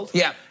the world.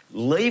 Yeah.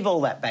 Leave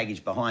all that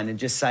baggage behind and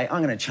just say,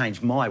 I'm going to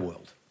change my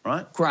world.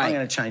 Right? Great. I'm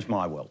going to change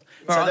my world.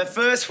 All so right. the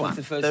first one,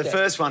 What's the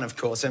first one, of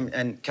course,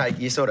 and Kate,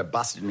 you sort of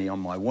busted me on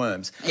my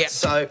worms. Yeah.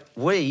 So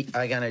we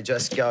are going to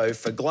just go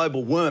for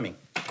global warming.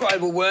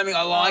 Global warming,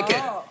 I like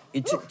it.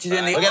 Look at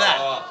that.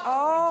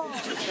 Oh.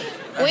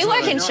 We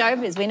work in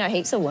showbiz. We know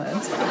heaps of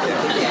worms.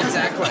 Yeah,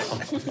 exactly.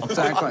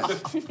 Exactly.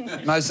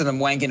 Most of them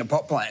wank into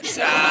pot plants.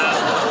 You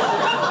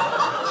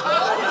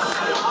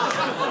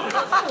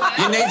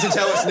need to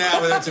tell us now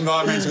whether it's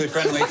environmentally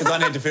friendly, because I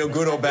need to feel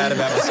good or bad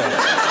about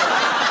myself.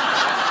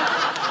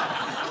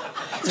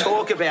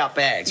 Talk about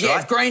bags, Yes,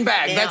 right? green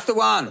bag, Now, that's the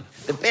one.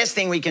 The best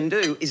thing we can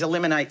do is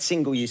eliminate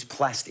single-use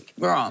plastic.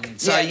 Right.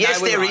 So,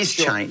 there is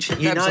change.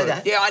 You know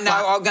that. Yeah, I know.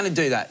 I'm going to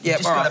do that. Yeah,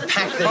 You just got to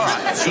pack these.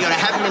 So you got to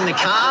have them in the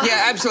car.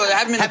 Yeah, absolutely.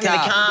 Have them in the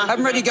car. Have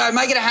them ready to go.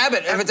 Make it a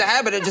habit. If it's a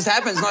habit, it just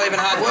happens. Not even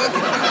hard work.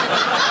 All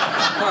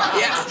right,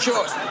 yeah,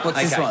 sure. What's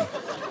this one?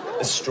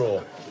 A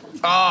straw.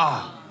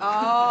 Oh. A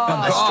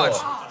God.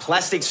 straw.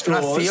 Plastic Can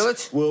I straws feel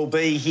it? will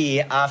be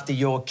here after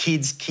your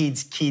kids.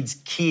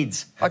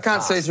 I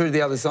can't see through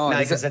the other side. No,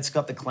 because it's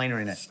got the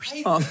cleaner in it.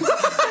 Oh.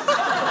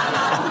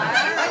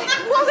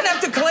 I'm going to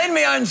have to clean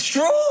my own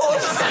straws.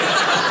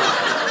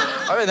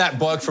 I mean, that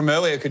bloke from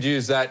earlier could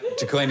use that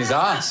to clean his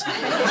ass. That's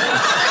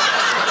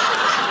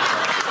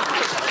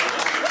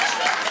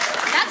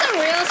a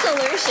real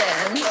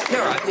solution.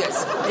 You're right,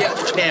 yes. Yeah.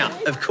 Now,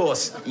 of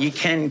course, you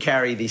can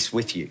carry this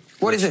with you.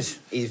 What is it?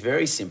 It's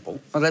very simple.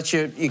 Well, that's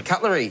your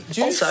cutlery.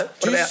 Also,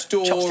 what about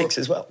chopsticks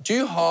as well? Do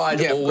you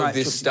hide all of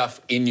this stuff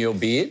in your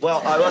beard?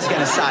 Well, I was going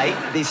to say,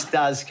 this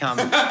does come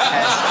as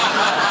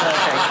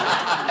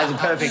a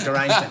perfect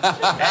arrangement.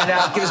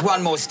 And, give us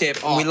one more step.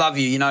 We love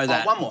you, you know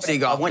that. One more. There you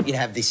go. I want you to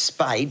have this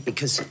spade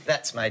because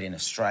that's made in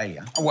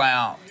Australia.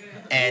 Wow.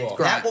 And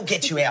that will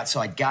get you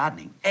outside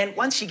gardening. And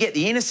once you get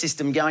the inner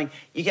system going,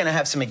 you're going to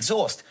have some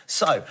exhaust.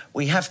 So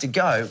we have to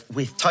go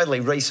with totally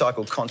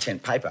recycled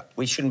content paper.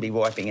 We shouldn't be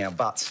wiping our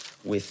butts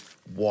with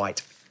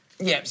white.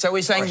 Yeah, so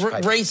we're saying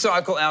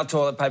recycle our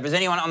toilet paper. Does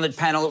anyone on the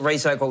panel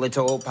recycle their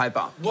toilet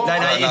paper? No,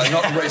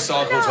 not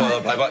recycle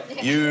toilet paper.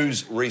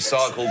 Use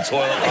recycled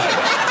toilet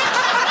paper.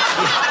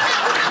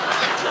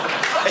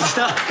 It's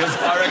not. Because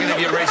I reckon if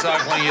you're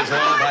recycling your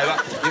toilet paper,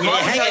 you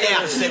might hang it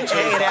out.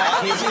 Hang it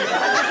out.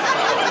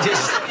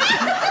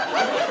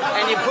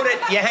 And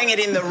you hang it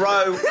in the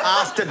row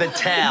after the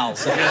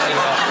towels.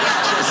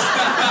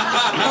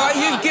 Oh,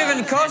 you've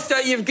given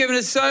Costa, you've given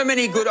us so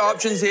many good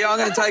options here. I'm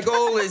going to take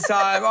all this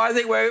home. I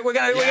think we're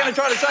going to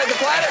try to save the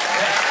planet.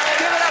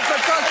 Give it up for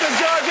Costa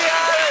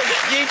Georgiades.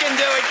 You can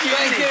do it,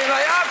 Thank you,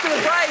 mate. After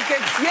the break,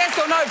 it's yes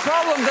or no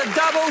problem. The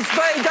double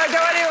speed. Don't go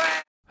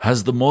anywhere.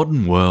 Has the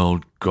modern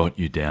world got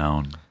you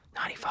down?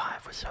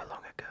 95 was so long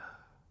ago.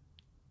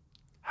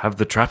 Have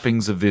the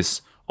trappings of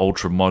this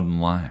ultra-modern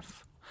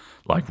life,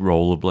 like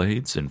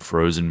rollerblades and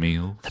frozen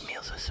meals, The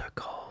meals are so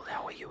cold,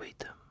 how will you eat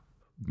them?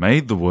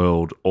 made the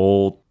world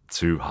all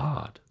too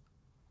hard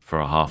for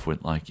a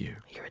half-wit like you?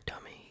 You're a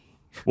dummy.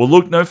 Well,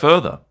 look no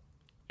further.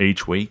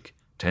 Each week,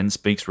 10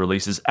 Speaks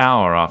releases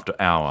hour after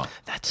hour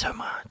That's so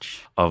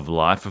much. of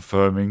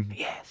life-affirming,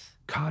 Yes.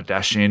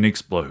 Kardashian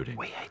exploding,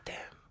 We hate them.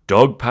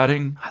 dog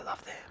patting, I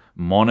love them.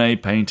 Monet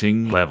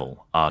painting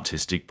level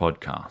artistic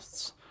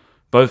podcasts.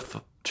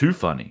 Both too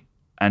funny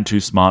and too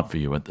smart for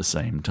you at the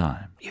same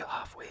time. You're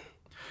halfway.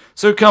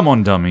 So come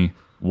on, dummy.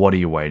 What are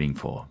you waiting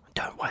for?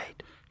 Don't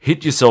wait.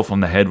 Hit yourself on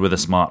the head with a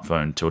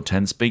smartphone till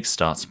 10 Speaks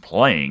starts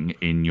playing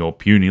in your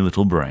puny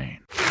little brain.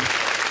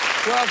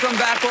 Welcome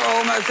back. We're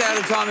almost out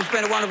of time. It's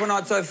been a wonderful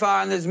night so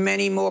far, and there's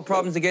many more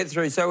problems to get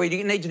through. So we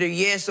need to do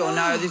yes or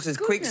no. This is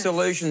quick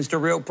solutions to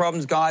real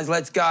problems, guys.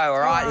 Let's go. All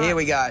right, here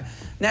we go.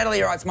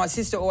 Natalie writes, my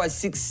sister always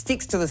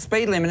sticks to the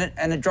speed limit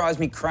and it drives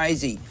me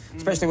crazy,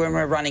 especially when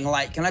we're running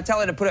late. Can I tell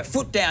her to put her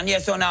foot down,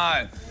 yes or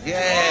no?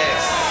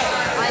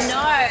 Yes. I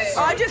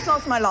know. I just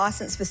lost my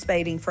licence for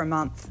speeding for a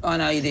month. I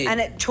know you did. And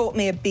it taught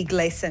me a big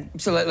lesson.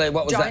 Absolutely.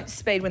 What was Don't that?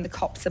 speed when the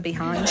cops are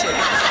behind you.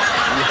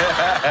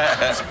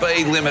 Yeah.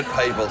 Speed limit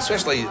people,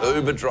 especially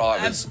Uber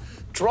drivers,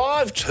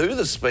 drive to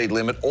the speed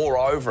limit or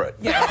over it.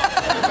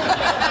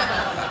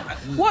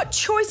 What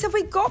choice have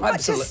we got but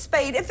to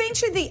speed?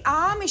 Eventually the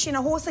Amish in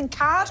a horse and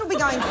cart will be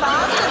going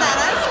faster than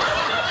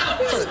us.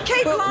 We just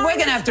keep We're lowering going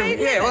to the have to, speed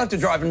we'll have limits. to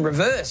drive in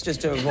reverse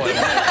just to avoid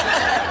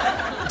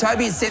it.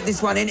 Toby has set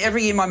this one in.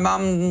 Every year my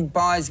mum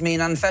buys me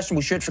an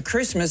unfashionable shirt for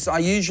Christmas. I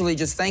usually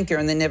just thank her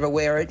and then never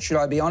wear it. Should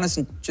I be honest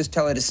and just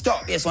tell her to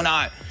stop? Yes or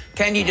no?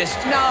 Can you just...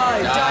 Don't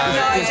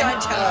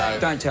tell her.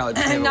 Don't tell her.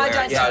 Just never No, wear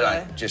don't it. tell No,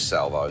 her. don't. Just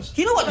salvos.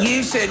 You know what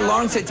you said?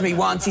 Lauren said to me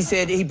once, he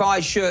said he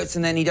buys shirts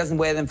and then he doesn't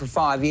wear them for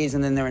 5 years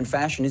and then they're in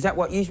fashion. Is that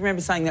what you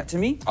remember saying that to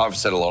me? I've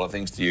said a lot of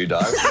things to you,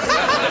 Dave.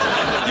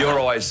 You're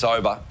always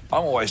sober.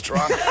 I'm always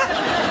drunk.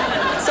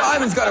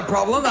 Simon's got a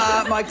problem.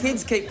 My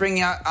kids keep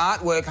bringing out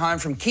artwork home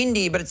from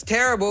kindy, but it's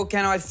terrible.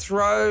 Can I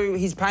throw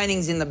his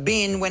paintings in the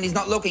bin when he's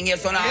not looking,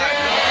 yes or no?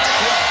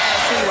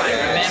 Yes, he won't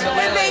remember, will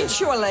he?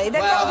 Eventually.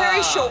 They've got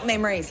very short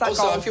memories. Like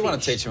Also, if you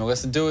want to teach him a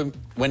lesson, do him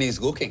when he's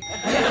looking.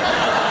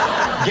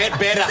 Get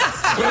better.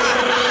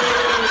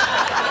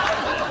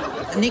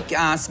 Nick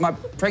asks, my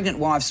pregnant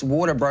wife's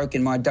water broke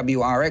in my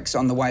WRX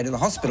on the way to the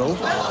hospital.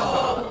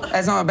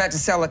 As I'm about to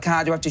sell the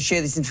car, do I have to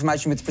share this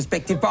information with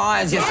prospective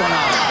buyers, yes or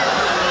no?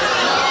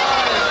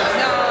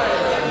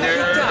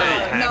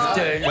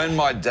 When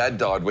my dad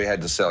died, we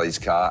had to sell his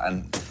car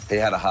and he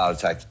had a heart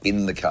attack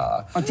in the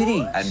car. Oh, did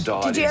he? And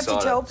died Did you have to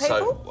inside tell it.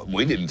 So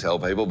we didn't tell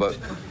people, but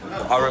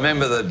I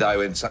remember the day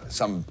when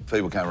some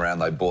people came around,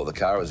 they bought the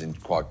car, it was in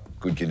quite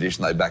good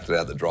condition, they backed it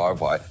out the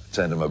driveway,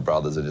 turned to my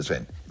brothers and just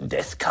went,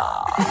 death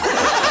car.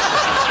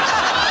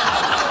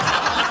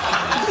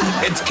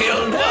 It's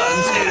killed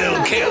once,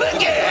 it'll kill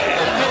again.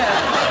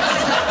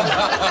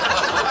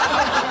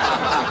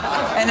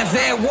 And if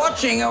they're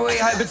watching, we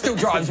hope it still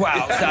drives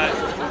well.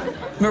 So,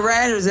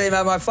 Miranda's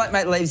email, my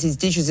flatmate leaves his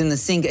dishes in the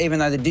sink even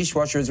though the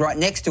dishwasher is right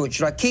next to it.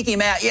 Should I kick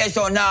him out, yes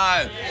or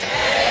no?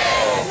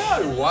 No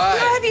way.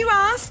 No, have you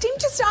asked him?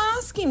 Just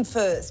ask him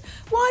first.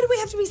 Why do we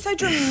have to be so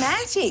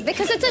dramatic?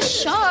 Because it's a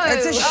show.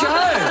 It's a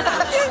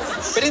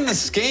show. But in the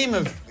scheme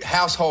of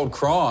household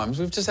crimes,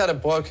 we've just had a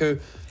bloke who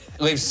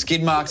leaves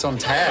skid marks on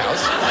towels.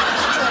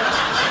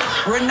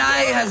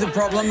 Renee has a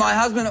problem. My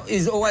husband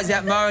is always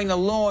out mowing the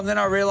lawn. Then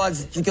I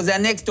realise it's because our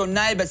next-door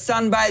neighbour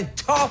sunbathed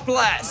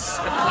topless.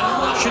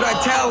 Should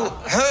I tell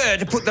her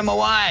to put them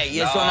away,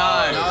 yes or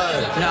no?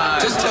 No.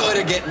 Just tell her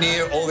to get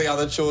near all the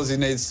other chores he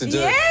needs to do.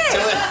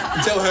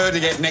 Yes. Tell her to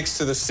get next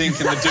to the sink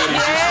and the dirty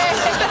dishes.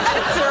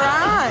 That's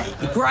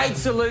right. Great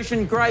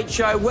solution, great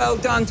show. Well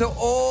done to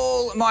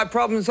all my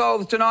problem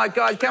solvers tonight,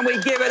 guys. Can we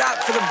give it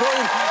up for the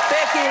brilliant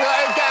Becky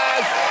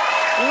Lucas,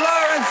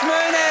 Lawrence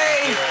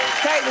Mooney,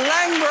 Kate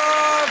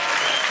Langbroek,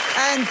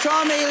 and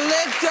Tommy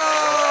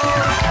Little.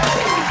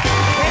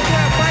 Head to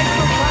our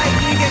Facebook page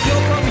and you get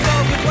your problem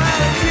solved as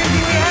well. It's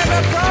Tuesday, we have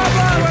a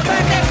problem. We're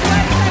back next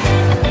week.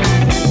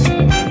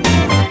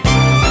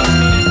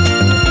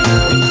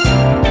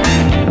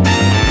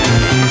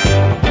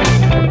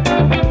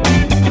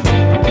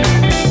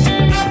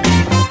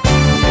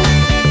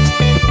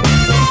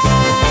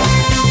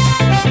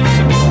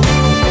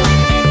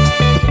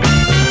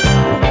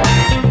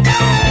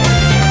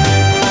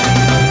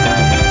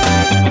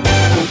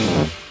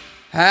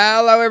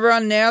 Hello,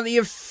 everyone. Now that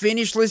you've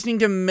finished listening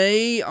to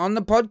me on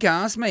the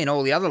podcast, me and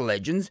all the other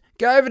legends,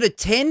 go over to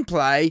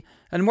 10play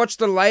and watch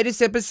the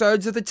latest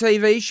episodes of the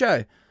TV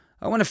show.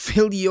 I want to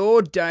fill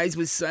your days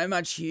with so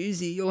much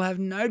Hughesy, you'll have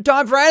no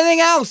time for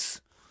anything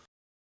else.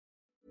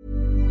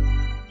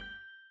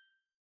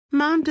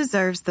 Mom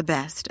deserves the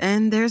best,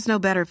 and there's no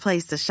better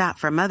place to shop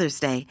for Mother's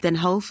Day than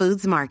Whole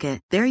Foods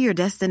Market. They're your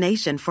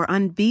destination for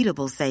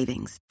unbeatable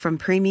savings, from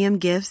premium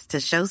gifts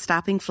to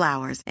show-stopping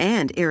flowers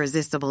and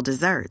irresistible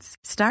desserts.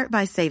 Start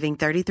by saving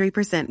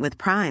 33% with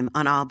Prime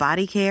on all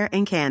body care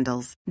and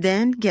candles.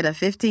 Then get a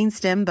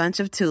 15-stem bunch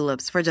of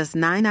tulips for just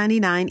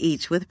 $9.99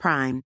 each with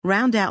Prime.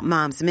 Round out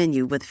Mom's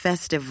menu with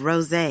festive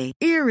rosé,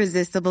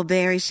 irresistible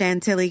berry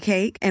chantilly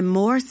cake, and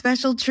more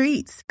special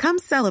treats. Come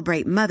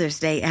celebrate Mother's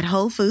Day at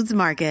Whole Foods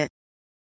Market.